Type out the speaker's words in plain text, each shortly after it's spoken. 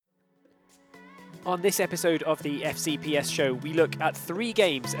On this episode of the FCPS Show, we look at 3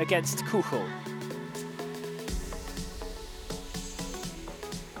 games against Kuchl.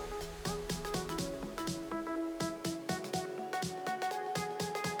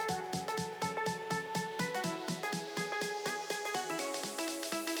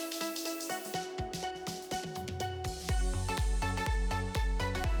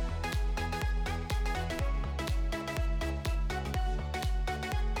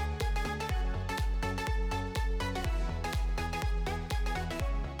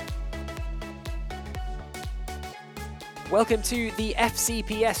 Welcome to the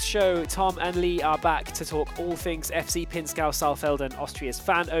FCPS Show. Tom and Lee are back to talk all things FC Pinzgau Saalfelden, Austria's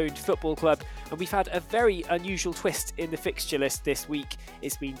fan-owned football club. And we've had a very unusual twist in the fixture list this week.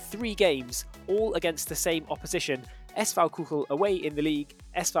 It's been 3 games, all against the same opposition. SV Kuchl away in the league,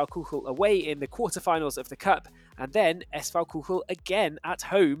 SV Kuchl away in the quarterfinals of the cup, and then SV Kuchl again at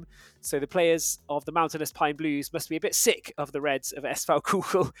home. So the players of the Mountainous Pine Blues must be a bit sick of the Reds of SV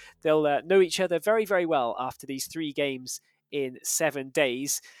Kuchl. They'll know each other very, very well after these 3 games in 7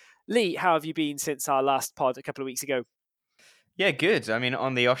 days. Lee, how have you been since our last pod a couple of weeks ago? Yeah, good. I mean,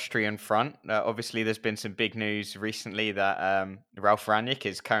 on the Austrian front, obviously there's been some big news recently that Ralf Rangnick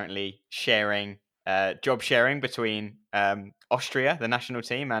is currently job sharing between Austria, the national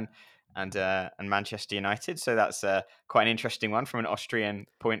team, and Manchester United. So that's quite an interesting one from an Austrian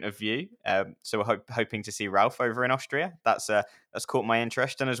point of view. So we're hoping to see Ralf over in Austria. That's caught my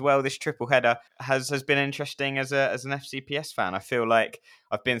interest, and as well, this triple header has been interesting as an FCPS fan. I feel like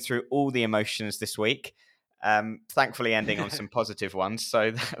I've been through all the emotions this week. Thankfully ending on some positive ones.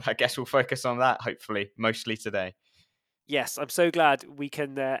 So I guess we'll focus on that, hopefully, mostly today. Yes, I'm so glad we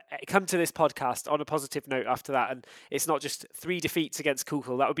can come to this podcast on a positive note after that. And it's not just 3 defeats against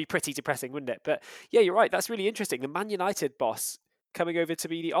Kuchl. That would be pretty depressing, wouldn't it? But yeah, you're right. That's really interesting. The Man United boss coming over to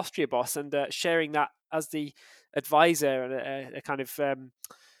be the Austria boss and sharing that as the advisor and a kind of...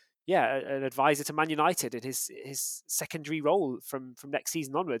 an advisor to Man United in his secondary role from next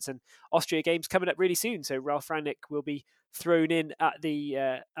season onwards. And Austria games coming up really soon, so Ralf Rangnick will be thrown in at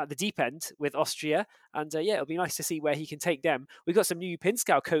the deep end with Austria, and it'll be nice to see where he can take them. We've got some new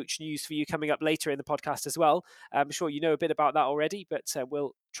Pinzgau coach news for you coming up later in the podcast as well. I'm sure you know a bit about that already, but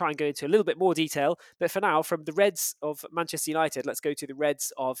we'll try and go into a little bit more detail. But for now, from the Reds of Manchester United, let's go to the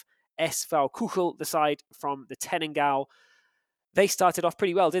Reds of SV Kuchl, the side from the Pinzgau. They started off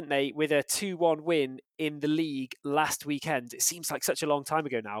pretty well, didn't they, with a 2-1 win in the league last weekend. It seems like such a long time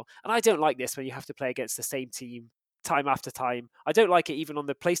ago now. And I don't like this when you have to play against the same team time after time. I don't like it even on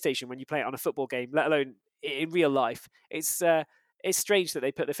the PlayStation when you play it on a football game, let alone in real life. It's strange that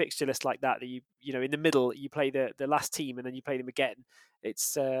they put the fixture list like that you know, in the middle, you play the last team and then you play them again.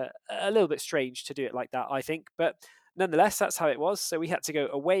 It's a little bit strange to do it like that, I think. But nonetheless, that's how it was. So we had to go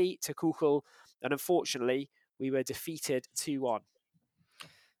away to Kuchl, and unfortunately, we were defeated 2-1.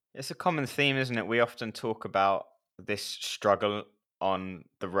 It's a common theme, isn't it? We often talk about this struggle on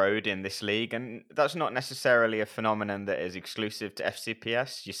the road in this league, and that's not necessarily a phenomenon that is exclusive to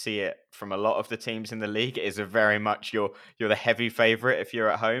FCPS. You see it from a lot of the teams in the league. It is a very much you're the heavy favourite if you're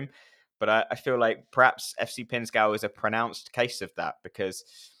at home. But I feel like perhaps FC Pinzgau is a pronounced case of that, because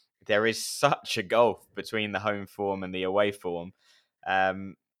there is such a gulf between the home form and the away form.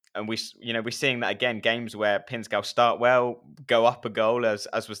 And we're seeing that again, games where Pinzgau start well, go up a goal,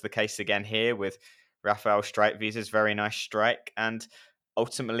 as was the case again here with Rafael Streitwieser's very nice strike, and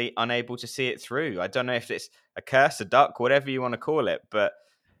ultimately unable to see it through. I don't know if it's a curse, a duck, whatever you want to call it, but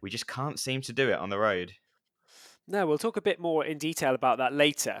we just can't seem to do it on the road. No, we'll talk a bit more in detail about that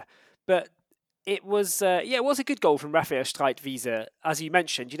later. But it was a good goal from Rafael Streitwieser, as you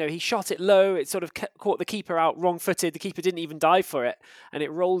mentioned. You know, he shot it low. It sort of caught the keeper out wrong-footed. The keeper didn't even dive for it, and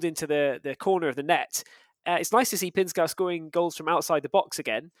it rolled into the corner of the net. It's nice to see Pinzgau scoring goals from outside the box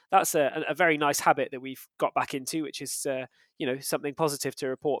again. That's a very nice habit that we've got back into, which is something positive to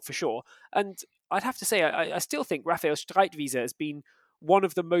report for sure. And I'd have to say, I still think Rafael Streitwieser has been one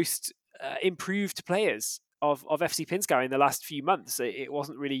of the most improved players of FC Pinzgau in the last few months. It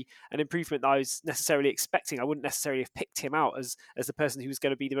wasn't really an improvement that I was necessarily expecting. I wouldn't necessarily have picked him out as the person who was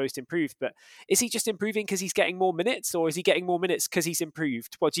going to be the most improved. But is he just improving because he's getting more minutes, or is he getting more minutes because he's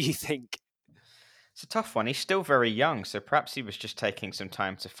improved? What do you think? It's a tough one. He's still very young, so perhaps he was just taking some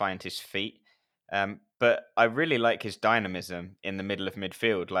time to find his feet. But I really like his dynamism in the middle of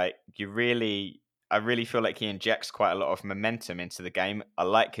midfield. I really feel like he injects quite a lot of momentum into the game. I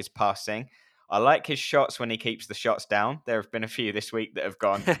like his passing. I like his shots when he keeps the shots down. There have been a few this week that have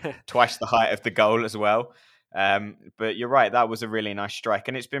gone twice the height of the goal as well. But you're right, that was a really nice strike.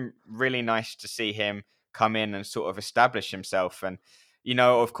 And it's been really nice to see him come in and sort of establish himself. And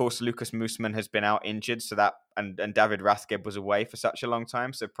Of course, Lucas Mousman has been out injured, so that and David Rathgeb was away for such a long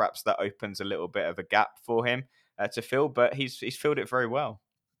time, so perhaps that opens a little bit of a gap for him to fill. But he's filled it very well.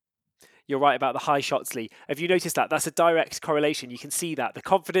 You're right about the high shots, Lee. Have you noticed that? That's a direct correlation. You can see that. The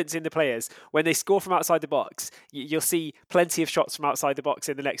confidence in the players, when they score from outside the box, you'll see plenty of shots from outside the box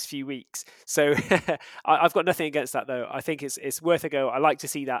in the next few weeks. So I've got nothing against that, though. I think it's worth a go. I like to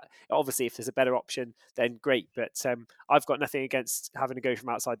see that. Obviously, if there's a better option, then great. But I've got nothing against having to go from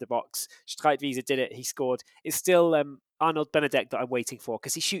outside the box. Streitwiese did it. He scored. It's still Arnold Benedek that I'm waiting for,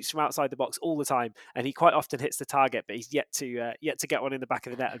 because he shoots from outside the box all the time and he quite often hits the target, but he's yet to get one in the back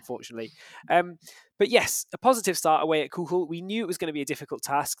of the net, unfortunately. But yes, a positive start away at Kuchl. We knew it was going to be a difficult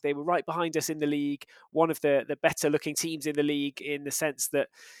task. They were right behind us in the league, one of the better looking teams in the league, in the sense that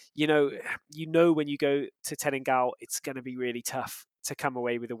you know when you go to Pinzgau, it's going to be really tough to come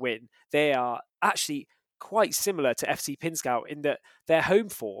away with a win. They are actually quite similar to FC Pinzgau in that their home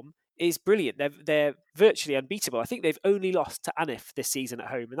form is brilliant. They're virtually unbeatable. I think they've only lost to Anif this season at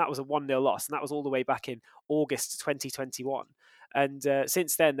home, and that was a 1-0 loss, and that was all the way back in August 2021. And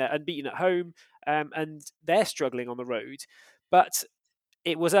since then, they're unbeaten at home, and they're struggling on the road. But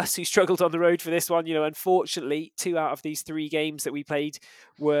it was us who struggled on the road for this one. Unfortunately, 2 out of these 3 games that we played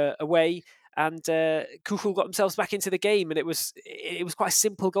were away. And Kuchl got themselves back into the game, and it was quite a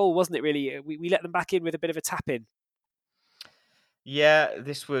simple goal, wasn't it? Really, we let them back in with a bit of a tap in. Yeah,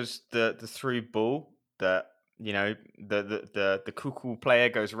 this was the through ball that the Kuchl player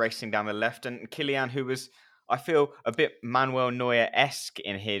goes racing down the left, and Kilian, who was, I feel, a bit Manuel Neuer-esque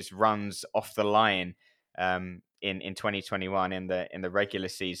in his runs off the line in 2021 in the regular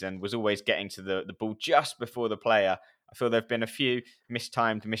season, was always getting to the ball just before the player. I feel there have been a few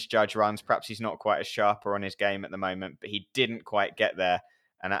mistimed, misjudged runs. Perhaps he's not quite as sharp or on his game at the moment, but he didn't quite get there.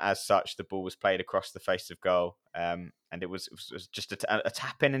 And as such, the ball was played across the face of goal, and it was just a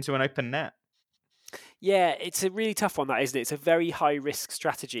tap in into an open net. Yeah, it's a really tough one, that, isn't it? It's a very high risk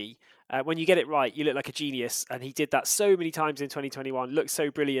strategy. When you get it right, you look like a genius, and he did that so many times in 2021. Looked so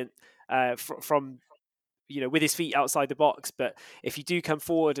brilliant from with his feet outside the box. But if you do come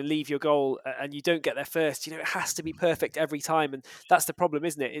forward and leave your goal and you don't get there first, it has to be perfect every time, and that's the problem,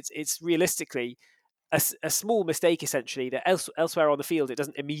 isn't it? It's realistically a small mistake, essentially, that elsewhere on the field it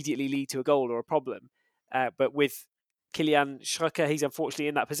doesn't immediately lead to a goal or a problem. But with Kilian Schröcker, he's unfortunately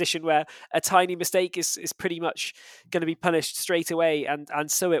in that position where a tiny mistake is pretty much going to be punished straight away, and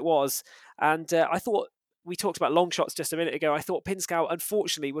so it was. And I thought, we talked about long shots just a minute ago. I thought Pinzgau,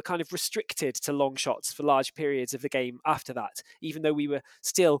 unfortunately, were kind of restricted to long shots for large periods of the game after that, even though we were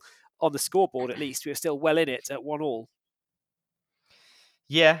still on the scoreboard. At least we were still well in it at 1-1.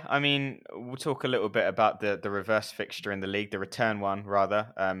 Yeah, I mean, we'll talk a little bit about the reverse fixture in the league, the return one rather,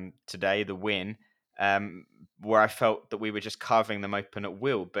 today, the win, where I felt that we were just carving them open at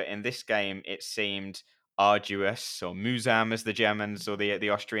will. But in this game, it seemed arduous, or mühsam, as the Germans or the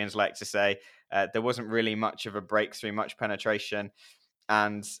Austrians like to say. There wasn't really much of a breakthrough, much penetration.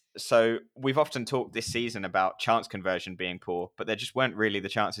 And so we've often talked this season about chance conversion being poor, but there just weren't really the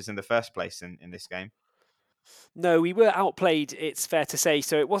chances in the first place in this game. No, we were outplayed, it's fair to say.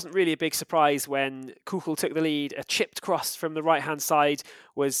 So it wasn't really a big surprise when Kuchl took the lead. A chipped cross from the right-hand side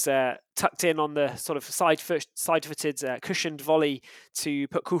was tucked in on the sort of side-footed, cushioned volley to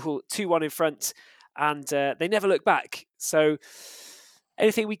put Kuchl 2-1 in front. And they never looked back. So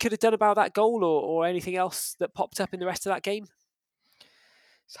anything we could have done about that goal, or anything else that popped up in the rest of that game?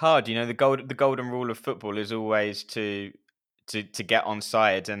 It's hard, the golden rule of football is always to get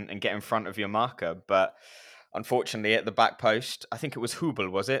onside and get in front of your marker. But unfortunately, at the back post, I think it was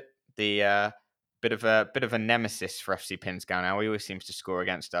Hubel, was it? The bit of a nemesis for FC Pinzgau now. He always seems to score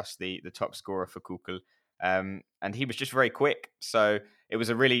against us, the top scorer for Kuchl. And he was just very quick. So it was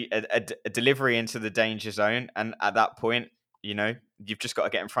a delivery into the danger zone. And at that point, you've just got to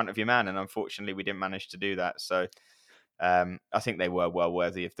get in front of your man. And unfortunately, we didn't manage to do that. So I think they were well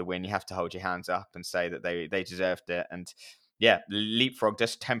worthy of the win. You have to hold your hands up and say that they deserved it. And yeah, leapfrogged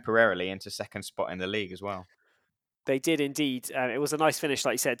us temporarily into second spot in the league as well. They did indeed. It was a nice finish,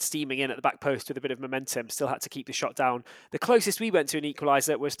 like you said, steaming in at the back post with a bit of momentum. Still had to keep the shot down. The closest we went to an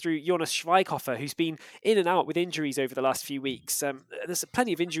equaliser was through Jonas Schweighofer, who's been in and out with injuries over the last few weeks. There's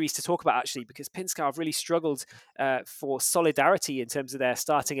plenty of injuries to talk about, actually, because Pinzgau have really struggled for solidarity in terms of their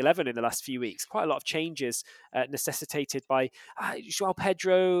starting 11 in the last few weeks. Quite a lot of changes necessitated by João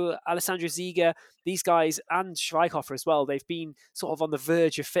Pedro, Alessandro Ziga, these guys, and Schweighofer as well. They've been sort of on the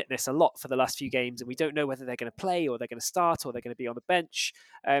verge of fitness a lot for the last few games, and we don't know whether they're going to play or they're going to start, or they're going to be on the bench.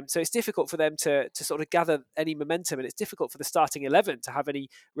 So it's difficult for them to sort of gather any momentum, and it's difficult for the starting 11 to have any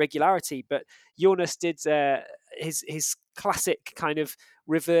regularity. But Jonas did his classic kind of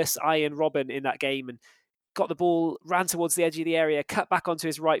reverse Iron Robin in that game, and got the ball, ran towards the edge of the area, cut back onto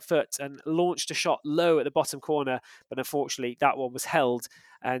his right foot, and launched a shot low at the bottom corner. But unfortunately, that one was held.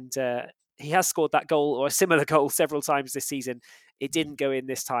 And he has scored that goal or a similar goal several times this season. It didn't go in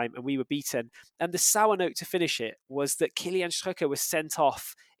this time, and we were beaten. And the sour note to finish it was that Kilian Strucker was sent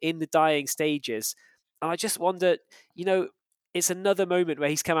off in the dying stages. And I just wonder, it's another moment where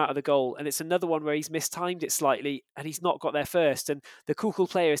he's come out of the goal, and it's another one where he's mistimed it slightly and he's not got there first. And the Kuchl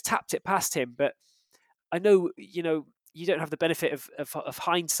player has tapped it past him, but I know, you don't have the benefit of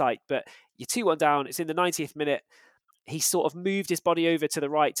hindsight, but you're 2-1 down. It's in the 90th minute. He sort of moved his body over to the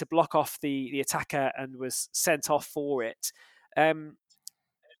right to block off the attacker and was sent off for it.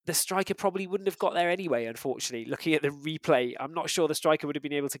 The striker probably wouldn't have got there anyway, unfortunately. Looking at the replay, I'm not sure the striker would have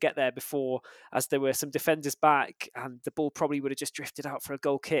been able to get there before, as there were some defenders back, and the ball probably would have just drifted out for a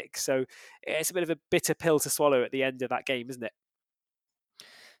goal kick. So it's a bit of a bitter pill to swallow at the end of that game, isn't it?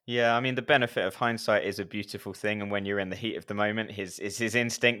 Yeah, I mean, the benefit of hindsight is a beautiful thing, and when you're in the heat of the moment, his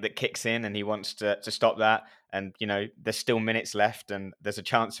instinct that kicks in, and he wants to stop that. And there's still minutes left, and there's a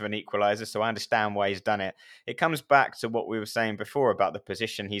chance of an equaliser, so I understand why he's done it. It comes back to what we were saying before about the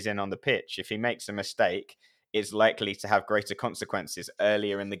position he's in on the pitch. If he makes a mistake, it's likely to have greater consequences.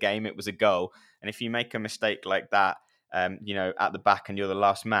 Earlier in the game, it was a goal, and if you make a mistake like that, at the back, and you're the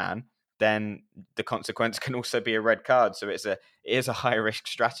last man, then the consequence can also be a red card. So it is a high risk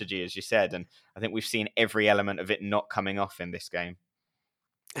strategy, as you said, and I think we've seen every element of it not coming off in this game.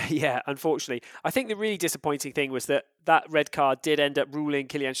 Yeah, unfortunately. I think the really disappointing thing was that red card did end up ruling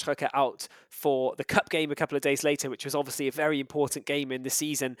Kilian Strucker out for the cup game a couple of days later, which was obviously a very important game in the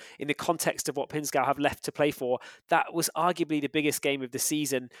season in the context of what Pinzgau have left to play for. That was arguably the biggest game of the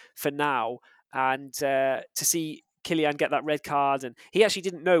season for now. And to see Kilian get that red card, and he actually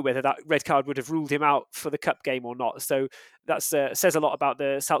didn't know whether that red card would have ruled him out for the cup game or not. So that says a lot about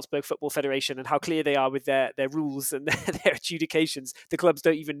the Salzburg Football Federation and how clear they are with their rules and their adjudications. The clubs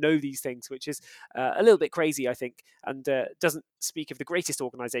don't even know these things, which is a little bit crazy, I think, and doesn't speak of the greatest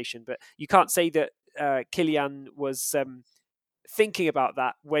organisation. But you can't say that Kilian was thinking about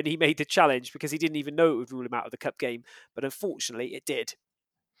that when he made the challenge, because he didn't even know it would rule him out of the cup game. But unfortunately, it did.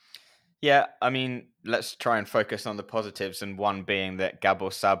 Yeah, I mean, let's try and focus on the positives, and one being that Gabor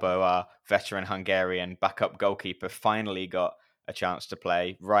Szabo, our veteran Hungarian backup goalkeeper, finally got a chance to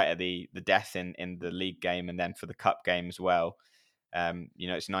play right at the death in the league game, and then for the cup game as well.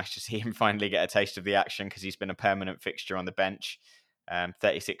 It's nice to see him finally get a taste of the action, because he's been a permanent fixture on the bench.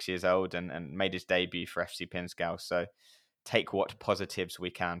 36 years old, and made his debut for FC Pinzgau. So take what positives we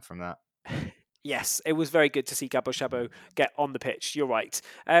can from that. Yes, it was very good to see Gabor Szabo get on the pitch. You're right.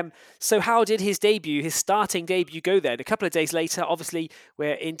 So how did his starting debut go then? A couple of days later, obviously,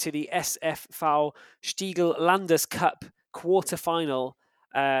 we're into the SFV Stiegl Landers Cup quarter-final.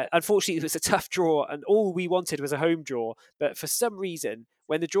 Unfortunately, it was a tough draw, and all we wanted was a home draw. But for some reason,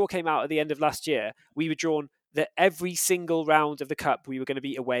 when the draw came out at the end of last year, we were drawn that every single round of the cup we were going to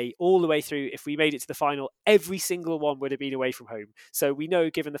be away all the way through. If we made it to the final, every single one would have been away from home. So we know,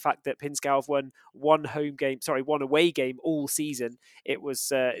 given the fact that Pinzgau have won one away game all season, it's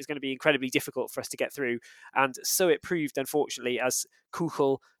going to be incredibly difficult for us to get through. And so it proved, unfortunately, as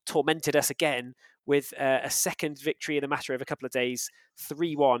Kuchl tormented us again with a second victory in a matter of a couple of days,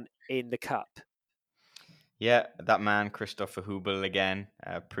 3-1 in the cup. Yeah, that man, Christopher Hubel, again,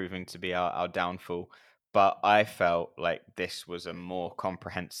 proving to be our downfall. But I felt like this was a more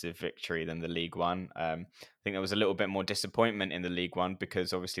comprehensive victory than the League One. I think there was a little bit more disappointment in the League One,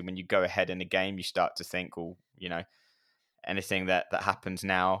 because obviously when you go ahead in a game, you start to think, anything that happens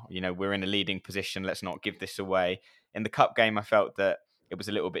now, we're in a leading position, let's not give this away. In the cup game, I felt that it was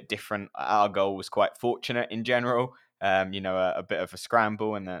a little bit different. Our goal was quite fortunate in general. A bit of a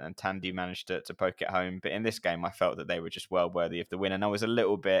scramble, and Tandy managed to poke it home. But in this game, I felt that they were just well worthy of the win, and I was a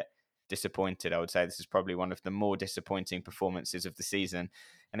little bit disappointed. I would say this is probably one of the more disappointing performances of the season,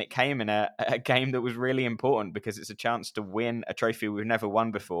 and it came in a game that was really important, because it's a chance to win a trophy we've never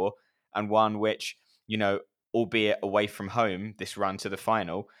won before, and one which, albeit away from home, this run to the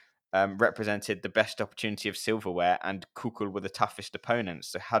final represented the best opportunity of silverware, and Kuchl were the toughest opponents.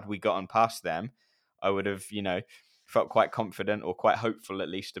 So had we gotten past them, I would have, felt quite confident, or quite hopeful at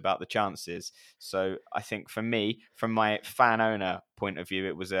least, about the chances. So I think for me, from my fan owner point of view,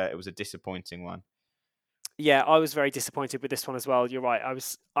 it was a disappointing one. Yeah, I was very disappointed with this one as well. You're right. I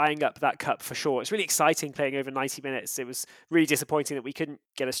was eyeing up that cup for sure. It's really exciting playing over 90 minutes. It was really disappointing that we couldn't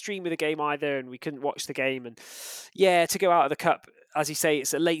get a stream of the game either and we couldn't watch the game. And yeah, to go out of the cup, as you say,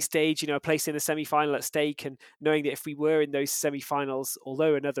 it's a late stage, a place in the semi-final at stake. And knowing that if we were in those semi-finals,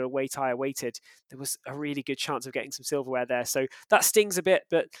 although another away tie awaited, there was a really good chance of getting some silverware there. So that stings a bit,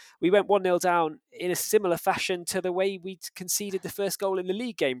 but we went 1-0 down in a similar fashion to the way we'd conceded the first goal in the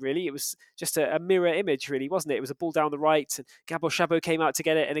league game, really. It was just a mirror image, really, wasn't it? It was a ball down the right, and Gabo Chabot came out to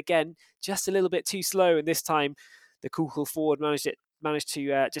get it, and again, just a little bit too slow. And this time, the Kuchl forward managed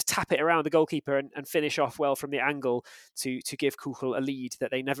to just tap it around the goalkeeper and finish off well from the angle to give Kuchl a lead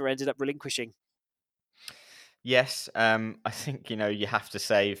that they never ended up relinquishing. Yes, I think you have to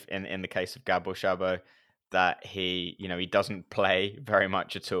say in the case of Gabo Chabot that he doesn't play very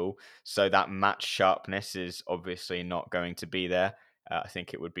much at all, so that match sharpness is obviously not going to be there. I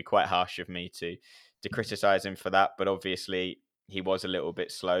think it would be quite harsh of me to criticize him for that, but obviously he was a little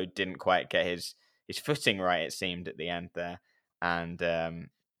bit slow, didn't quite get his footing right. It seemed at the end there, and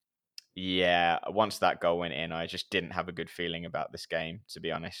yeah, once that goal went in, I just didn't have a good feeling about this game. To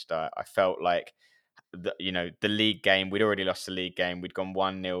be honest, I felt like the league game, we'd already lost the league game. We'd gone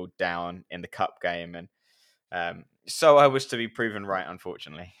 1-0 down in the cup game. And so I was to be proven right,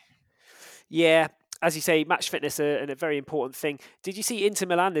 unfortunately. Yeah, as you say, match fitness and a very important thing. Did you see Inter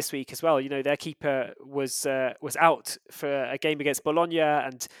Milan this week as well? Their keeper was out for a game against Bologna,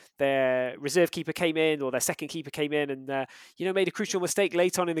 and their reserve keeper came in, or their second keeper came in, and made a crucial mistake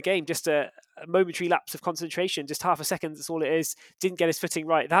late on in the game. Just a momentary lapse of concentration, just half a second. That's all it is. Didn't get his footing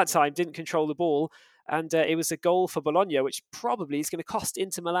right that time. Didn't control the ball. And it was a goal for Bologna, which probably is going to cost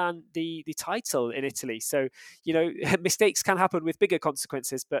Inter Milan the title in Italy. So, mistakes can happen with bigger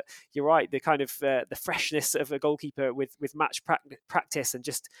consequences. But you're right, the kind of the freshness of a goalkeeper with match practice and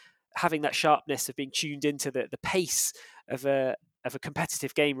just having that sharpness of being tuned into the pace of a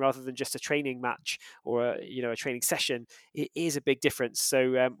competitive game rather than just a training match or a training session, it is a big difference.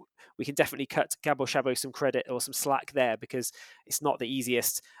 So we can definitely cut Gabo Chabot some credit or some slack there because it's not the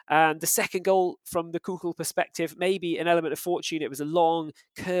easiest. And the second goal from the Kuchl perspective, maybe an element of fortune. It was a long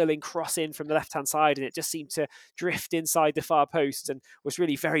curling cross in from the left-hand side and it just seemed to drift inside the far post and was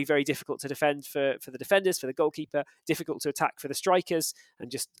really very, very difficult to defend for the defenders, for the goalkeeper, difficult to attack for the strikers. And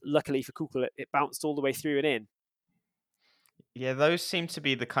just luckily for Kuchl, it bounced all the way through and in. Yeah, those seem to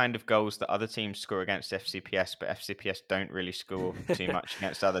be the kind of goals that other teams score against FCPS, but FCPS don't really score too much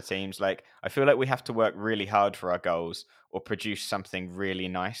against other teams. Like, I feel like we have to work really hard for our goals or produce something really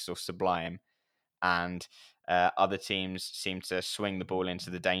nice or sublime. And other teams seem to swing the ball into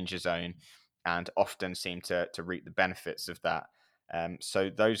the danger zone and often seem to reap the benefits of that. So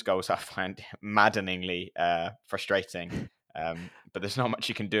those goals I find maddeningly frustrating. But there's not much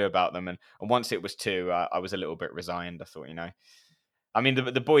you can do about them. And once it was 2, I was a little bit resigned. I thought, I mean,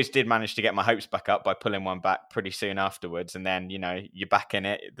 the boys did manage to get my hopes back up by pulling one back pretty soon afterwards. And then, you're back in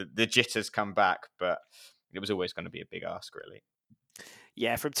it. The jitters come back, but it was always going to be a big ask, really.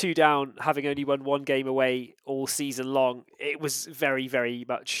 Yeah, from 2 down, having only won one game away all season long, it was very, very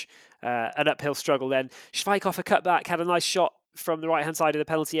much an uphill struggle then. Schweikhoff, a cutback, had a nice shot from the right-hand side of the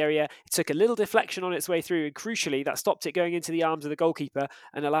penalty area. It took a little deflection on its way through, and crucially, that stopped it going into the arms of the goalkeeper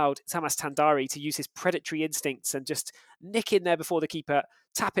and allowed Tamas Tandari to use his predatory instincts and just nick in there before the keeper,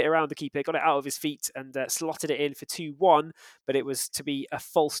 tap it around the keeper, got it out of his feet and slotted it in for 2-1, but it was to be a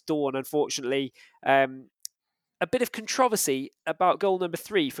false dawn, unfortunately. A bit of controversy about goal number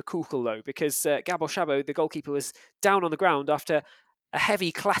 3 for Kuchl, though, because Gabo Chabot, the goalkeeper, was down on the ground after a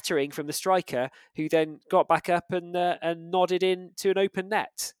heavy clattering from the striker, who then got back up and nodded in to an open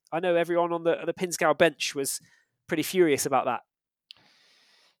net. I know everyone on the Pinzgau bench was pretty furious about that.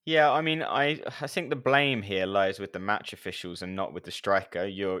 Yeah, I mean, I think the blame here lies with the match officials and not with the striker.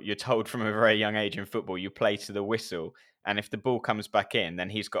 You're told from a very young age in football you play to the whistle, and if the ball comes back in, then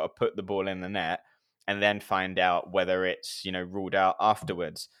he's got to put the ball in the net and then find out whether it's ruled out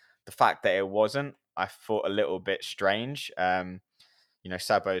afterwards. The fact that it wasn't, I thought a little bit strange.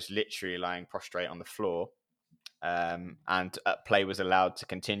 Sabo's literally lying prostrate on the floor, and play was allowed to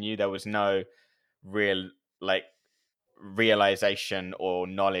continue. There was no real realization or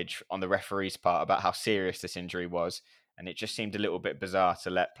knowledge on the referee's part about how serious this injury was, and it just seemed a little bit bizarre to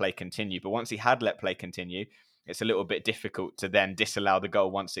let play continue. But once he had let play continue, it's a little bit difficult to then disallow the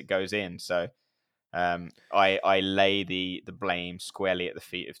goal once it goes in. So I lay the blame squarely at the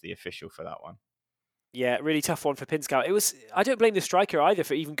feet of the official for that one. Yeah, really tough one for Pinzgau. I don't blame the striker either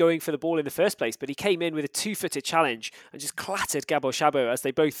for even going for the ball in the first place, but he came in with a 2-footed challenge and just clattered Gabo Chabot as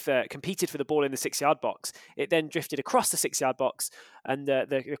they both competed for the ball in the 6-yard box. It then drifted across the 6-yard box, and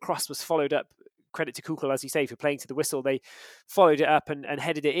the cross was followed up credit to Kuchl, as you say, for playing to the whistle. They followed it up and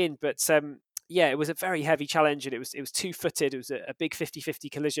headed it in. But yeah, it was a very heavy challenge, and it was 2-footed. It was a big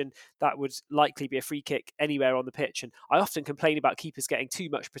 50-50 collision that would likely be a free kick anywhere on the pitch. And I often complain about keepers getting too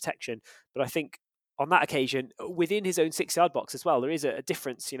much protection, but I think on that occasion, within his own 6-yard box as well, there is a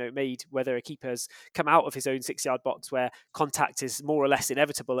difference, made whether a keeper's come out of his own 6-yard box where contact is more or less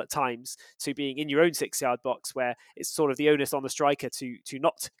inevitable at times, to being in your own 6-yard box where it's sort of the onus on the striker to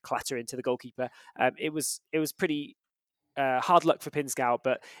not clatter into the goalkeeper. It was pretty hard luck for Pinzgau,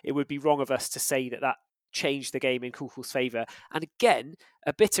 but it would be wrong of us to say that changed the game in Kuchl's favour. And again,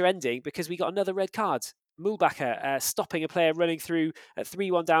 a bitter ending because we got another red card. Mühlbacher stopping a player running through at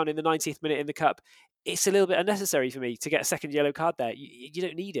 3-1 down in the 90th minute in the cup. It's a little bit unnecessary for me to get a second yellow card there. You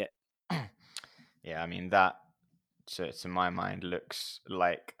don't need it. Yeah, I mean, that, to my mind, looks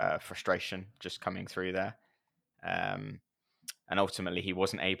like frustration just coming through there. And ultimately, he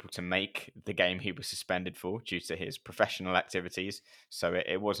wasn't able to make the game he was suspended for due to his professional activities. So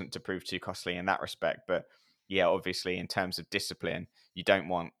it wasn't to prove too costly in that respect. But yeah, obviously, in terms of discipline, you don't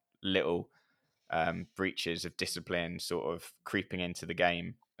want little breaches of discipline sort of creeping into the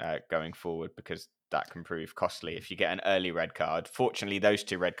game going forward, because that can prove costly if you get an early red card. Fortunately, those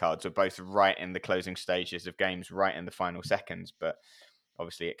 2 red cards were both right in the closing stages of games, right in the final seconds. But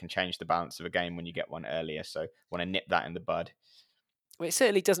obviously, it can change the balance of a game when you get one earlier. So want to nip that in the bud. Well, it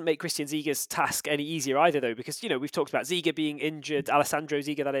certainly doesn't make Christian Ziga's task any easier either, though, because, we've talked about Ziga being injured, Alessandro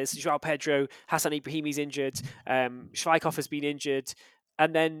Ziga, that is, Joao Pedro, Hassan Ibrahimi's injured, Schweikhoff has been injured,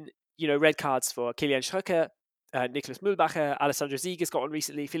 and then, red cards for Kilian Schröcker, Nicholas Mühlbacher, Alessandro Ziga's got one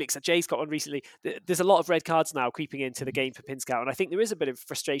recently, Felix Ajay's got one recently. There's a lot of red cards now creeping into the game for Pinzgau, and I think there is a bit of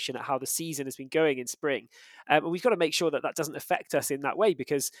frustration at how the season has been going in spring. And we've got to make sure that doesn't affect us in that way,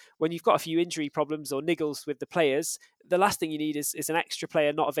 because when you've got a few injury problems or niggles with the players, the last thing you need is an extra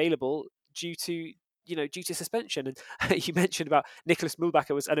player not available due to suspension. And you mentioned about Nicholas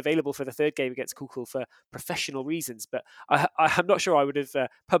Mühlbacher was unavailable for the third game against Kuchl for professional reasons, but I'm not sure I would have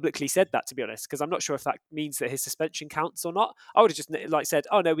publicly said that, to be honest, because I'm not sure if that means that his suspension counts or not. I would have just said,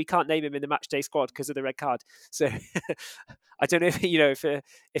 oh no, we can't name him in the match day squad because of the red card. So I don't know if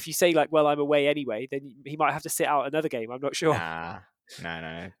if you say well, I'm away anyway, then he might have to sit out another game. I'm not sure.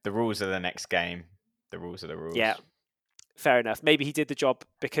 No. The rules are the next game. The rules are the rules. Yeah. Fair enough. Maybe he did the job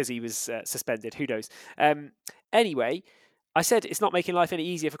because he was suspended. Who knows? Anyway, I said it's not making life any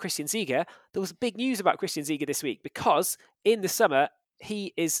easier for Christian Ziga. There was big news about Christian Ziga this week because in the summer,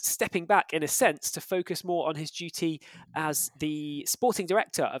 he is stepping back, in a sense, to focus more on his duty as the sporting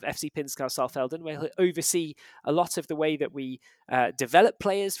director of FC Pinzgau Saalfelden, where he'll oversee a lot of the way that we develop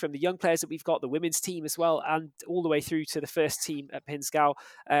players, from the young players that we've got, the women's team as well, and all the way through to the first team at Pinzgau.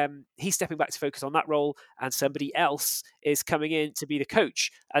 He's stepping back to focus on that role, and somebody else is coming in to be the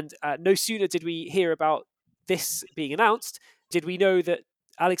coach. And no sooner did we hear about this being announced, did we know that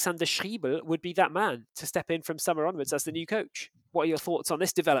Alexander Schriebel would be that man to step in from summer onwards as the new coach. What are your thoughts on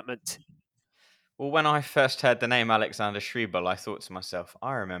this development? Well, when I first heard the name Alexander Schriebel, I thought to myself,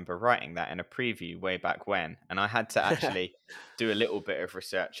 I remember writing that in a preview way back when. And I had to actually do a little bit of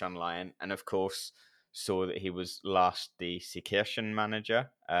research online. And of course, saw that he was last the Seekirchen manager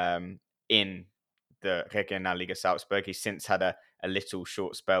in the Regionalliga Salzburg. He's since had a little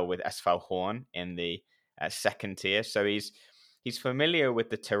short spell with SV Horn in the second tier. So he's familiar with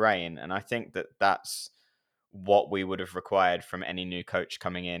the terrain. And I think that's what we would have required from any new coach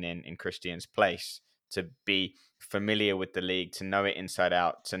coming in Christian's place, to be familiar with the league, to know it inside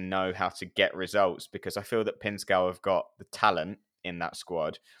out, to know how to get results, because I feel that Pinzgau have got the talent in that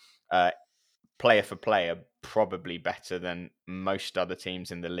squad, player for player, probably better than most other teams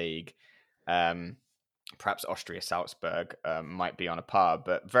in the league. Perhaps Austria Salzburg might be on a par,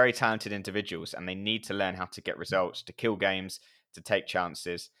 but very talented individuals, and they need to learn how to get results, to kill games, to take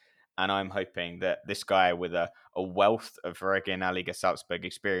chances. And I'm hoping that this guy, with a wealth of Regionalliga Salzburg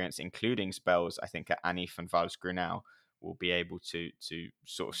experience, including spells, I think, at Anif and Valsgrunau, will be able to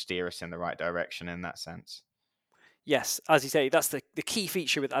sort of steer us in the right direction in that sense. Yes, as you say, that's the key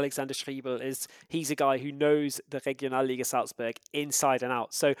feature with Alexander Schriebel, is he's a guy who knows the Regionalliga Salzburg inside and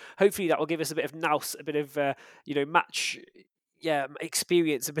out. So hopefully that will give us a bit of nous, a bit of match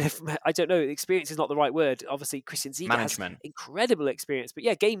experience, a bit of, I don't know, experience is not the right word. Obviously, Christian Ziga has incredible experience, but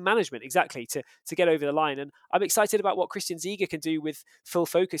game management, exactly, to get over the line. And I'm excited about what Christian Ziga can do with full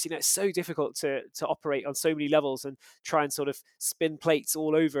focus. It's so difficult to operate on so many levels and try and sort of spin plates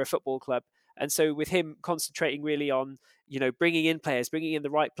all over a football club. And so with him concentrating really on, bringing in the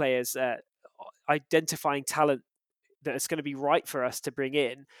right players, identifying talent that it's going to be right for us to bring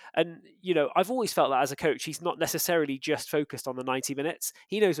in. And, I've always felt that as a coach, he's not necessarily just focused on the 90 minutes.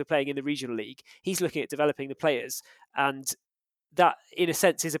 He knows we're playing in the regional league. He's looking at developing the players. And that, in a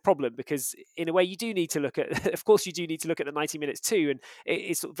sense, is a problem, because in a way you do need to look at, of course, you do need to look at the 90 minutes too. And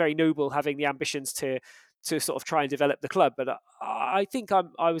it's very noble having the ambitions to sort of try and develop the club. But I think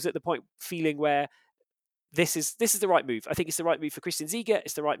I was at the point feeling where this is the right move. I think it's the right move for Christian Ziege.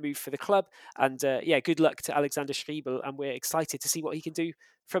 It's the right move for the club. And good luck to Alexander Schriebel. And we're excited to see what he can do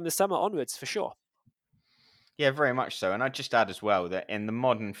from the summer onwards, for sure. Yeah, very much so. And I'd just add as well that in the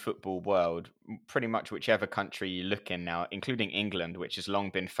modern football world, pretty much whichever country you look in now, including England, which has long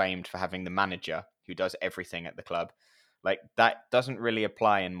been famed for having the manager who does everything at the club, like that doesn't really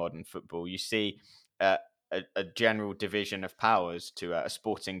apply in modern football. You see a general division of powers to a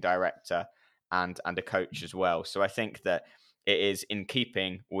sporting director and a coach as well. So I think that it is in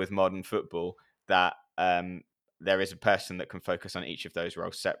keeping with modern football that there is a person that can focus on each of those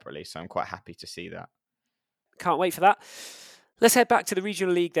roles separately. So I'm quite happy to see that. Can't wait for that. Let's head back to the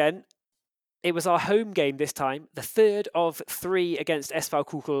regional league then. It was our home game this time, the third of 3 against SV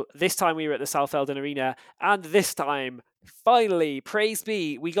Kuchl. This time we were at the Saalfelden Arena, and this time, finally, praise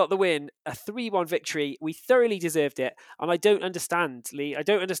be, we got the win, a 3-1 victory. We thoroughly deserved it, and I don't understand, Lee. I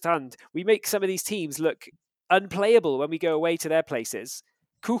don't understand. We make some of these teams look unplayable when we go away to their places.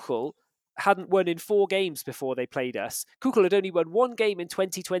 Kuchl hadn't won in 4 games before they played us. Kuchl had only won 1 game in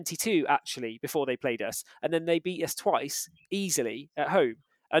 2022, actually, before they played us, and then they beat us twice, easily, at home.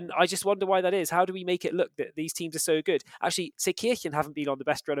 And I just wonder why that is. How do we make it look that these teams are so good? Actually, Seekirchen haven't been on the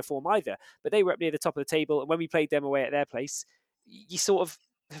best run of form either, but they were up near the top of the table. And when we played them away at their place, you sort of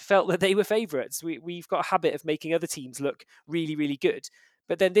felt that they were favourites. We've got a habit of making other teams look really, really good.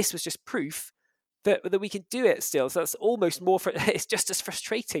 But then this was just proof that we can do it still. So that's almost more, it's just as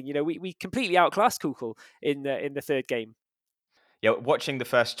frustrating. We completely outclassed Kuchl in the third game. Yeah, watching the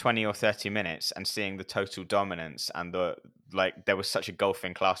first 20 or 30 minutes and seeing the total dominance and there was such a gulf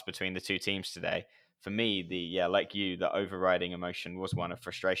in class between the two teams today. For me, the overriding emotion was one of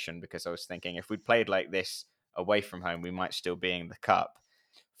frustration, because I was thinking if we'd played like this away from home, we might still be in the cup.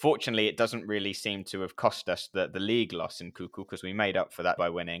 Fortunately, it doesn't really seem to have cost us the league loss in Kuchl, because we made up for that by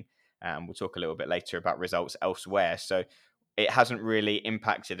winning. And we'll talk a little bit later about results elsewhere. So it hasn't really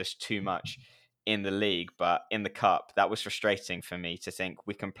impacted us too much in the league, but in the cup, that was frustrating for me to think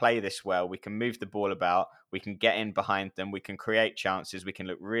we can play this well, we can move the ball about, we can get in behind them, we can create chances, we can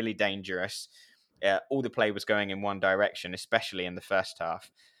look really dangerous. All the play was going in one direction, especially in the first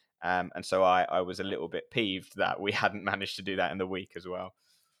half. And so I was a little bit peeved that we hadn't managed to do that in the week as well.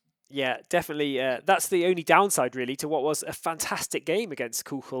 Yeah, definitely. That's the only downside, really, to what was a fantastic game against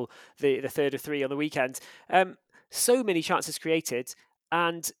Kuchl, the third of 3 on the weekend. So many chances created,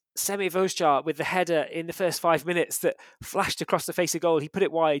 and Semir Vosjar with the header in the first 5 minutes that flashed across the face of goal. He put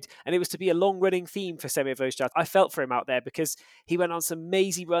it wide, and it was to be a long-running theme for Semir Vosjar. I felt for him out there because he went on some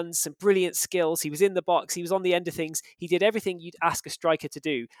mazy runs, some brilliant skills. He was in the box. He was on the end of things. He did everything you'd ask a striker to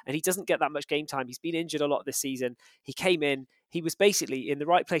do, and he doesn't get that much game time. He's been injured a lot this season. He came in. He was basically in the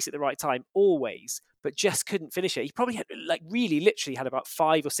right place at the right time, always, but just couldn't finish it. He probably had, really literally had about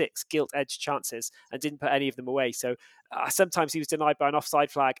 5 or 6 gilt-edged chances and didn't put any of them away. So sometimes he was denied by an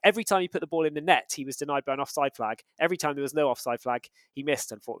offside flag. Every time he put the ball in the net, he was denied by an offside flag. Every time there was no offside flag, he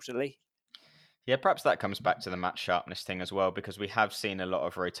missed, unfortunately. Yeah, perhaps that comes back to the match sharpness thing as well, because we have seen a lot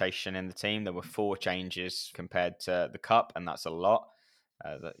of rotation in the team. There were 4 changes compared to the cup, and that's a lot.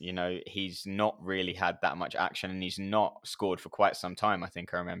 He's not really had that much action, and he's not scored for quite some time. I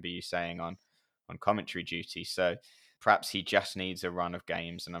think I remember you saying on commentary duty. So perhaps he just needs a run of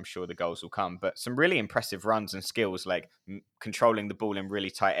games, and I'm sure the goals will come. But some really impressive runs and skills, like controlling the ball in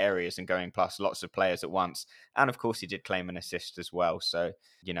really tight areas and going past lots of players at once. And of course, he did claim an assist as well. So,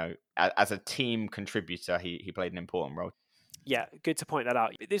 as a team contributor, he played an important role. Yeah, good to point that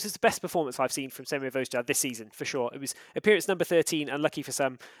out. This is the best performance I've seen from Semir Vosjar this season, for sure. It was appearance number 13, unlucky for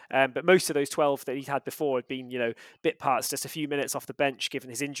some, but most of those 12 that he'd had before had been, bit parts, just a few minutes off the bench,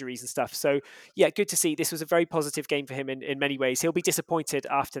 given his injuries and stuff. So, yeah, good to see. This was a very positive game for him in many ways. He'll be disappointed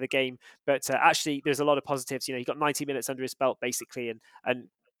after the game, but actually, there's a lot of positives. He got 90 minutes under his belt, basically, and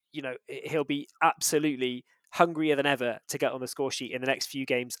he'll be absolutely hungrier than ever to get on the score sheet in the next few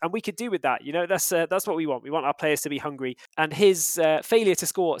games, and we could do with that. That's what we want. We want our players to be hungry, and his failure to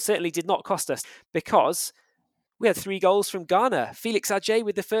score certainly did not cost us, because we had 3 goals from Ghana. Felix Ajay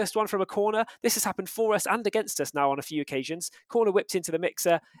with the first one from a corner. This has happened for us and against us now on a few occasions. Corner whipped into the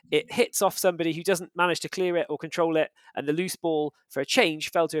mixer. It hits off somebody who doesn't manage to clear it or control it, and the loose ball, for a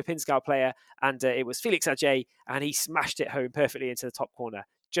change, fell to a Pinzgau player, and it was Felix Ajay, and he smashed it home perfectly into the top corner.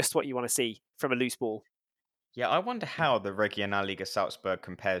 Just what you want to see from a loose ball. Yeah, I wonder how the Regionalliga Salzburg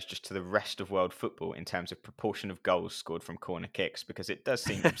compares just to the rest of world football in terms of proportion of goals scored from corner kicks, because it does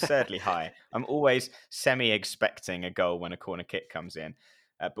seem absurdly high. I'm always semi-expecting a goal when a corner kick comes in.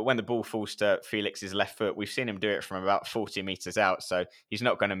 But when the ball falls to Felix's left foot, we've seen him do it from about 40 metres out, so he's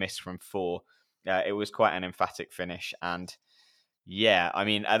not going to miss from 4. It was quite an emphatic finish. And yeah, I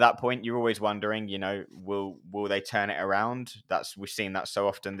mean, at that point, you're always wondering, will they turn it around? We've seen that so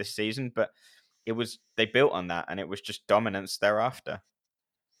often this season, but they built on that, and it was just dominance thereafter.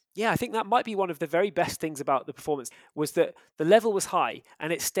 Yeah, I think that might be one of the very best things about the performance was that the level was high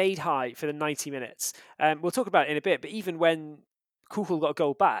and it stayed high for the 90 minutes. We'll talk about it in a bit, but even when Kuchl got a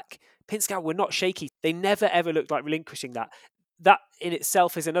goal back, Pinzgau were not shaky. They never ever looked like relinquishing that. That in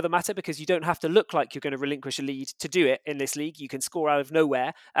itself is another matter because you don't have to look like you're going to relinquish a lead to do it in this league. You can score out of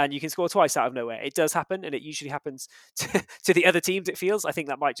nowhere and you can score twice out of nowhere. It does happen, and it usually happens to the other teams, it feels. I think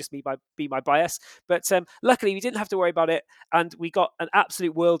that might just be my bias. But luckily, we didn't have to worry about it, and we got an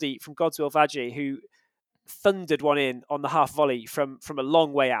absolute worldie from Godswill Vajay, who thundered one in on the half volley from a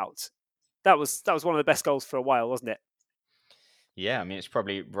long way out. That was one of the best goals for a while, wasn't it? Yeah, I mean, it's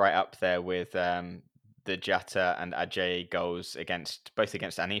probably right up there with the Jata and Ajay goals both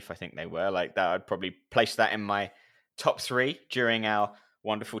against Anif. I think they were like that. I'd probably place that in my top 3 during our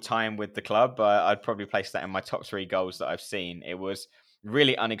wonderful time with the club. I'd probably place that in my top 3 goals that I've seen. It was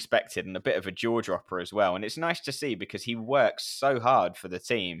really unexpected and a bit of a jaw dropper as well. And it's nice to see because he works so hard for the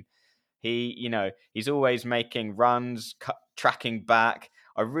team. He's always making runs, tracking back.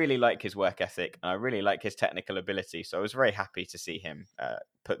 I really like his work ethic, and I really like his technical ability. So I was very happy to see him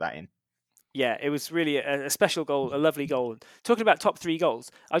put that in. Yeah, it was really a special goal, a lovely goal. Talking about top 3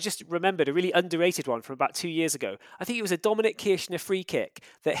 goals, I just remembered a really underrated one from about 2 years ago. I think it was a Dominic Kirchner free kick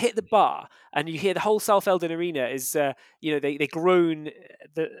that hit the bar, and you hear the whole South Eldon arena is, they groan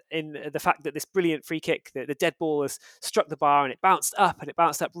in the fact that this brilliant free kick, the dead ball has struck the bar and it bounced up and it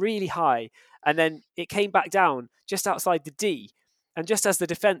bounced up really high, and then it came back down just outside the D. And just as the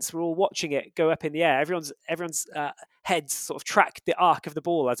defence were all watching it go up in the air, everyone's heads sort of track the arc of the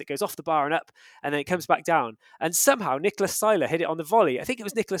ball as it goes off the bar and up, and then it comes back down. And somehow Nicholas Seiler hit it on the volley. I think it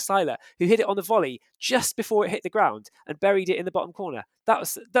was Nicholas Seiler who hit it on the volley just before it hit the ground and buried it in the bottom corner.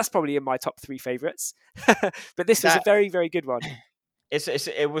 That's probably in my top 3 favourites. But this was a That very, very good one.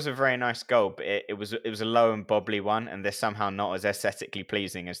 it was a very nice goal, but it was a low and bobbly one, and they're somehow not as aesthetically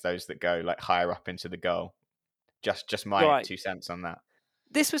pleasing as those that go like higher up into the goal. Just You're my right. 2 cents on that.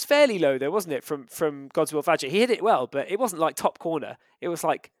 This was fairly low though, wasn't it? From Godswill Vajay. He hit it well, but it wasn't like top corner. It was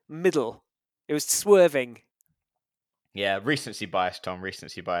like middle. It was swerving. Yeah, recency bias, Tom.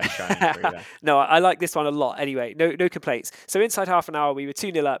 Recency bias shining through there. No, I like this one a lot. Anyway, no complaints. So inside half an hour, we were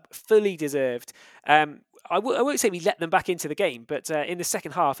 2-0 up, fully deserved. I won't say we let them back into the game, but in the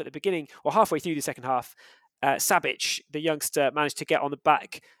second half, at the beginning or halfway through the second half, Sabic, the youngster, managed to get on the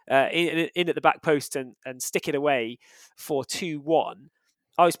back, in at the back post and stick it away for 2-1.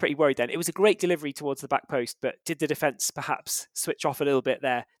 I was pretty worried then. It was a great delivery towards the back post, but did the defence perhaps switch off a little bit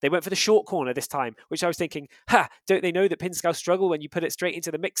there? They went for the short corner this time, which I was thinking, don't they know that Pinzgau struggle when you put it straight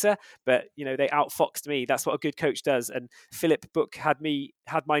into the mixer? But, they outfoxed me. That's what a good coach does. And Philip Book had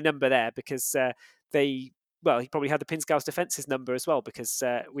my number there because he probably had the Pinzgau's defence's number as well because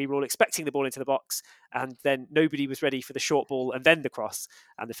we were all expecting the ball into the box and then nobody was ready for the short ball and then the cross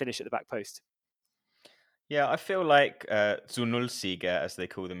and the finish at the back post. Yeah, I feel like Zunullsieger, as they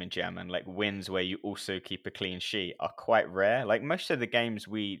call them in German, like wins where you also keep a clean sheet, are quite rare. Like most of the games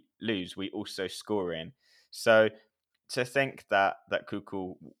we lose, we also score in. So to think that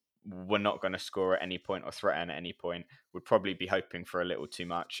Kuchl were not going to score at any point or threaten at any point would probably be hoping for a little too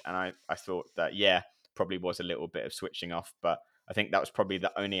much. And I thought that, yeah, probably was a little bit of switching off, but I think that was probably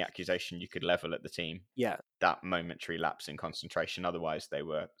the only accusation you could level at the team. Yeah, That momentary lapse in concentration. Otherwise, they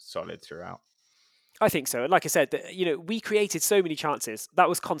were solid throughout. I think so. And like I said, we created so many chances. That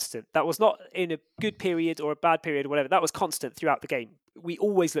was constant. That was not in a good period or a bad period or whatever. That was constant throughout the game. We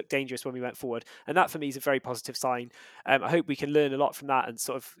always looked dangerous when we went forward. And that for me is a very positive sign. I hope we can learn a lot from that and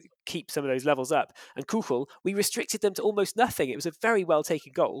sort of keep some of those levels up. And Kuchl, we restricted them to almost nothing. It was a very well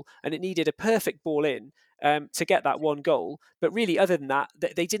taken goal and it needed a perfect ball in to get that one goal. But really, other than that,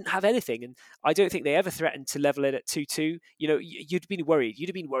 they didn't have anything. And I don't think they ever threatened to level it at 2-2. You'd been worried. You'd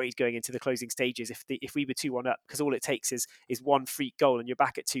have been worried going into the closing stages if we were 2-1 up, because all it takes is one freak goal and you're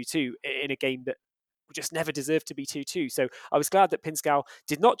back at 2-2 in a game that just never deserved to be 2-2. So I was glad that Pinzgau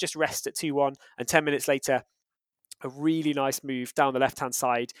did not just rest at 2-1 and 10 minutes later a really nice move down the left-hand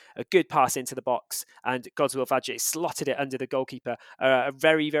side, a good pass into the box, and Godswill Vajay slotted it under the goalkeeper. A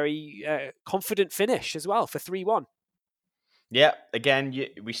very, very confident finish as well for 3-1. Yeah, again,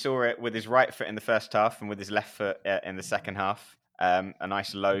 we saw it with his right foot in the first half and with his left foot in the second half. A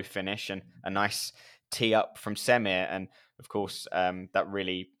nice low finish and a nice tee up from Semir, and of course, that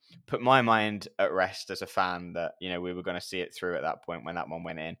really put my mind at rest as a fan that we were going to see it through at that point when that one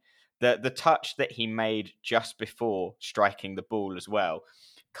went in. The touch that he made just before striking the ball as well,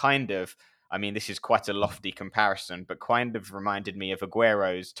 kind of. I mean, this is quite a lofty comparison, but kind of reminded me of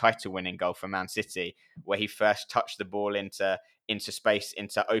Aguero's title-winning goal for Man City, where he first touched the ball into space,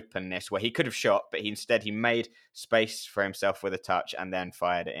 into openness, where he could have shot, but he made space for himself with a touch and then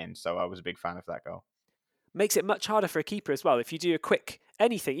fired it in. So I was a big fan of that goal. Makes it much harder for a keeper as well. If you do a quick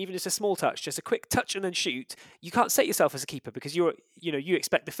anything, even just a small touch, just a quick touch and then shoot, you can't set yourself as a keeper because you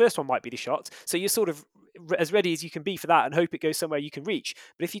expect the first one might be the shot, so you're sort of as ready as you can be for that and hope it goes somewhere you can reach.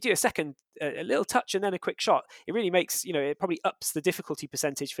 But if you do a second, a little touch and then a quick shot, it really makes it probably ups the difficulty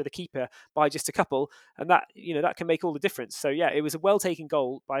percentage for the keeper by just a couple, and that can make all the difference. So yeah, it was a well taken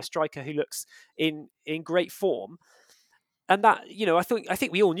goal by a striker who looks in great form. And that, I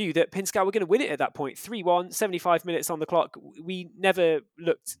think we all knew that Pinzgau were going to win it at that point. 3-1, 75 minutes on the clock. We never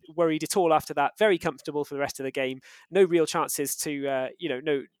looked worried at all after that. Very comfortable for the rest of the game. No real chances to,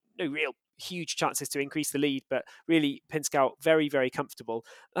 no real huge chances to increase the lead, but really Pinzgau very, very comfortable.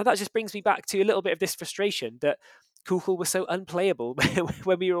 And that just brings me back to a little bit of this frustration that Kuchl was so unplayable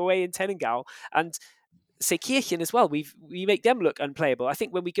when we were away in Tenengau. And Seekirchen as well, we make them look unplayable. I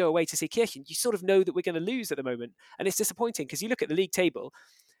think when we go away to Seekirchen, you sort of know that we're going to lose at the moment, and it's disappointing because you look at the league table.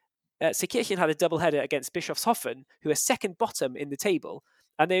 Seekirchen had a doubleheader against Bischofshofen, who are second bottom in the table,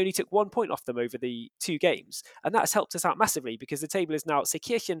 and they only took 1 point off them over the 2 games, and that's helped us out massively because the table is now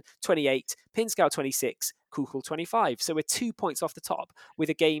Seekirchen 28, Pinzgau 26, Kuchl 25. So we're 2 points off the top with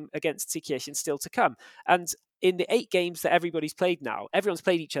a game against Seekirchen still to come. And in the 8 games that everybody's played now, everyone's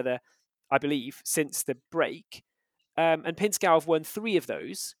played each other, I believe, since the break. And Pinzgau have won 3 of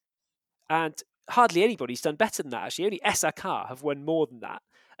those. And hardly anybody's done better than that, actually. Only SAK have won more than that.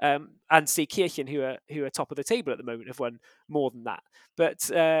 And Seekirchen, who are top of the table at the moment, have won more than that. But,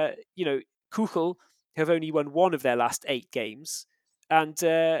 Kuchl have only won 1 of their last 8 games. And,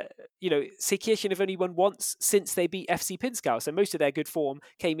 Seekirchen have only won once since they beat FC Pinzgau. So most of their good form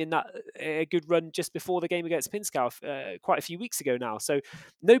came in that good run just before the game against Pinzgau quite a few weeks ago now. So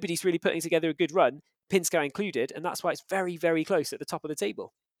nobody's really putting together a good run, Pinzgau included. And that's why it's very, very close at the top of the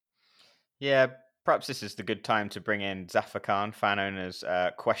table. Yeah, perhaps this is the good time to bring in Zafar Khan, fan owner's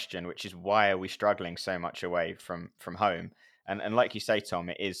question, which is why are we struggling so much away from home? And like you say, Tom,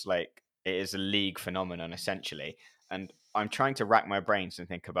 it is a league phenomenon essentially. And I'm trying to rack my brains and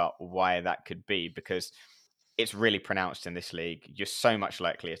think about why that could be because it's really pronounced in this league. You're so much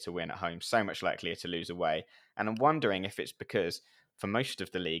likelier to win at home, so much likelier to lose away. And I'm wondering if it's because for most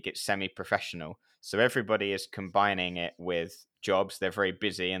of the league, it's semi-professional. So everybody is combining it with jobs. They're very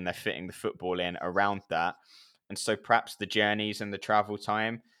busy and they're fitting the football in around that. And so perhaps the journeys and the travel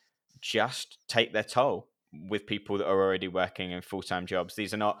time just take their toll with people that are already working in full-time jobs.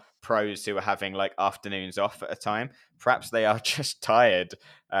 These are not pros who are having like afternoons off at a time. Perhaps they are just tired.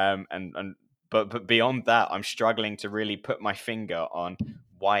 But beyond that, I'm struggling to really put my finger on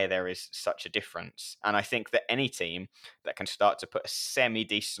why there is such a difference. And I think that any team that can start to put a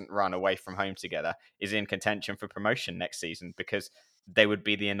semi-decent run away from home together is in contention for promotion next season because they would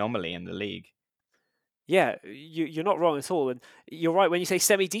be the anomaly in the league. Yeah, you're not wrong at all. And you're right when you say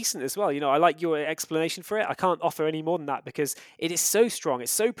semi-decent as well. I like your explanation for it. I can't offer any more than that because it is so strong.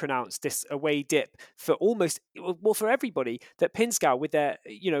 It's so pronounced, this away dip for for everybody, that Pinzgau with their,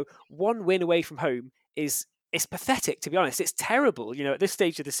 1 win away from home it's pathetic, to be honest. It's terrible, at this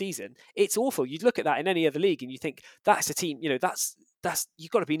stage of the season. It's awful. You'd look at that in any other league and you think that's a team, that's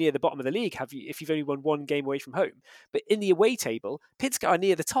you've got to be near the bottom of the league, if you've only won 1 game away from home. But in the away table, Pinzgau are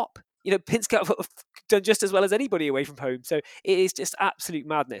near the top. Pinzgau have done just as well as anybody away from home. So it is just absolute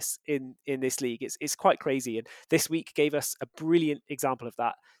madness in this league. It's quite crazy. And this week gave us a brilliant example of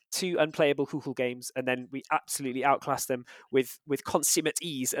that. 2 unplayable Kuchl games, and then we absolutely outclassed them with consummate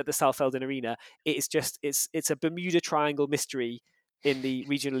ease at the Saalfelden Arena. It's a Bermuda Triangle mystery in the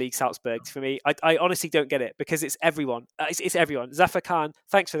Regional League Salzburg for me. I honestly don't get it because it's everyone. It's everyone. Zafar Khan,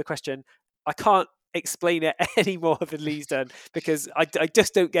 thanks for the question. I can't explain it any more than Lee's done because I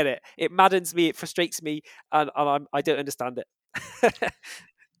just don't get it. It maddens me, it frustrates me, and I don't understand it.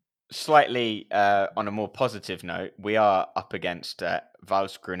 Slightly on a more positive note, we are up against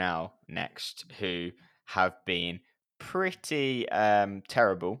Vals Grunau next, who have been pretty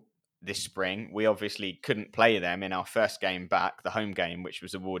terrible this spring. We obviously couldn't play them in our first game back, the home game, which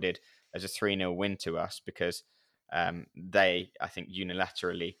was awarded as a 3-0 win to us because they, I think,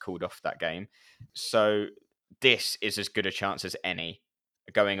 unilaterally called off that game. So this is as good a chance as any,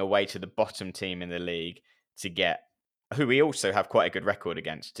 going away to the bottom team in the league to get, who we also have quite a good record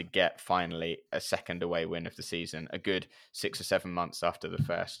against, to get finally a second away win of the season, a good 6 or 7 months after the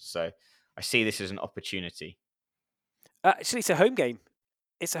first. So I see this as an opportunity. Actually, it's a home game.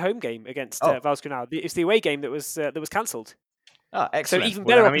 It's a home game against Oh. Valsgrenau. It's the away game that was cancelled. Oh, excellent. So even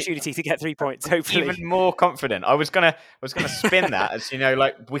better opportunity to get 3 points, hopefully. Even more confident. I was gonna spin that as,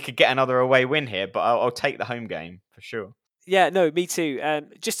 like we could get another away win here, but I'll take the home game for sure. Yeah, no, me too.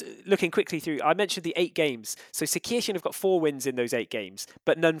 Just looking quickly through, I mentioned the 8 games. So Sekirshen have got 4 wins in those 8 games,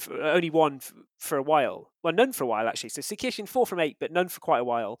 but only one for a while. Well, none for a while actually. So Sekirshen 4 from 8, but none for quite a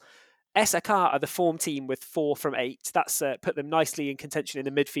while. SAK are the form team with 4 from 8. That's put them nicely in contention in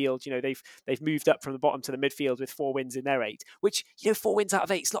the midfield. They've moved up from the bottom to the midfield with 4 wins in their 8, which 4 wins out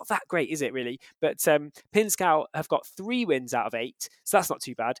of 8 is not that great, is it really? But Pinzgau have got 3 wins out of 8, so that's not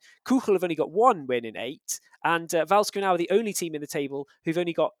too bad. Kuchl have only got 1 win in 8, and Valsgrenau are the only team in the table who've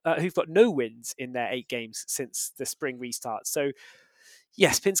got no wins in their 8 games since the spring restart. So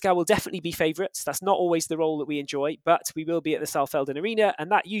yes, Pinzgau will definitely be favourites. That's not always the role that we enjoy, but we will be at the Saalfelden Arena,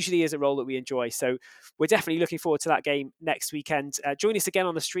 and that usually is a role that we enjoy. So we're definitely looking forward to that game next weekend. Join us again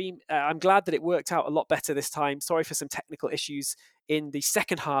on the stream. I'm glad that it worked out a lot better this time. Sorry for some technical issues in the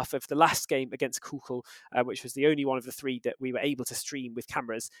second half of the last game against Kuchl, which was the only one of the 3 that we were able to stream with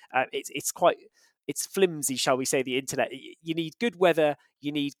cameras. It's flimsy, shall we say, the internet. You need good weather,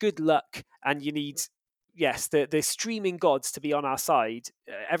 you need good luck, and you need the streaming gods to be on our side.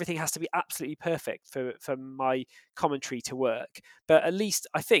 Everything has to be absolutely perfect for my commentary to work. But at least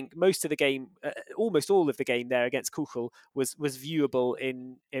I think most of the game, almost all of the game there against Kuchl was viewable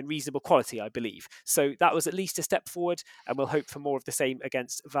in reasonable quality, I believe. So that was at least a step forward, and we'll hope for more of the same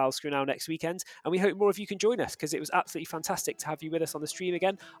against Valsgrenau next weekend. And we hope more of you can join us, because it was absolutely fantastic to have you with us on the stream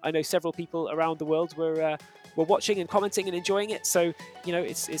again. I know several people around the world were watching and commenting and enjoying it. So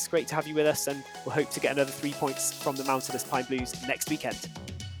it's great to have you with us, and we'll hope to get another 3 points from the Mountainous Pine Blues next weekend.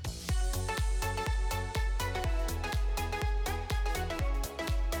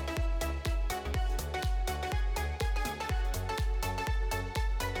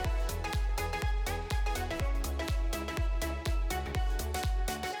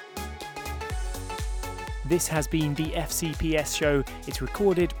 This has been the FCPS Show. It's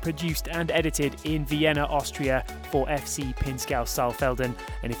recorded, produced and edited in Vienna, Austria for FC Pinzgau Saalfelden.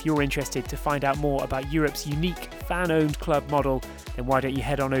 And if you're interested to find out more about Europe's unique fan-owned club model, then why don't you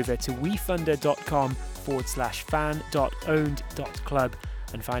head on over to wefunder.com/fan.owned.club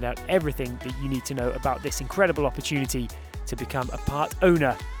and find out everything that you need to know about this incredible opportunity to become a part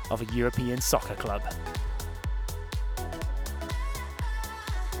owner of a European soccer club.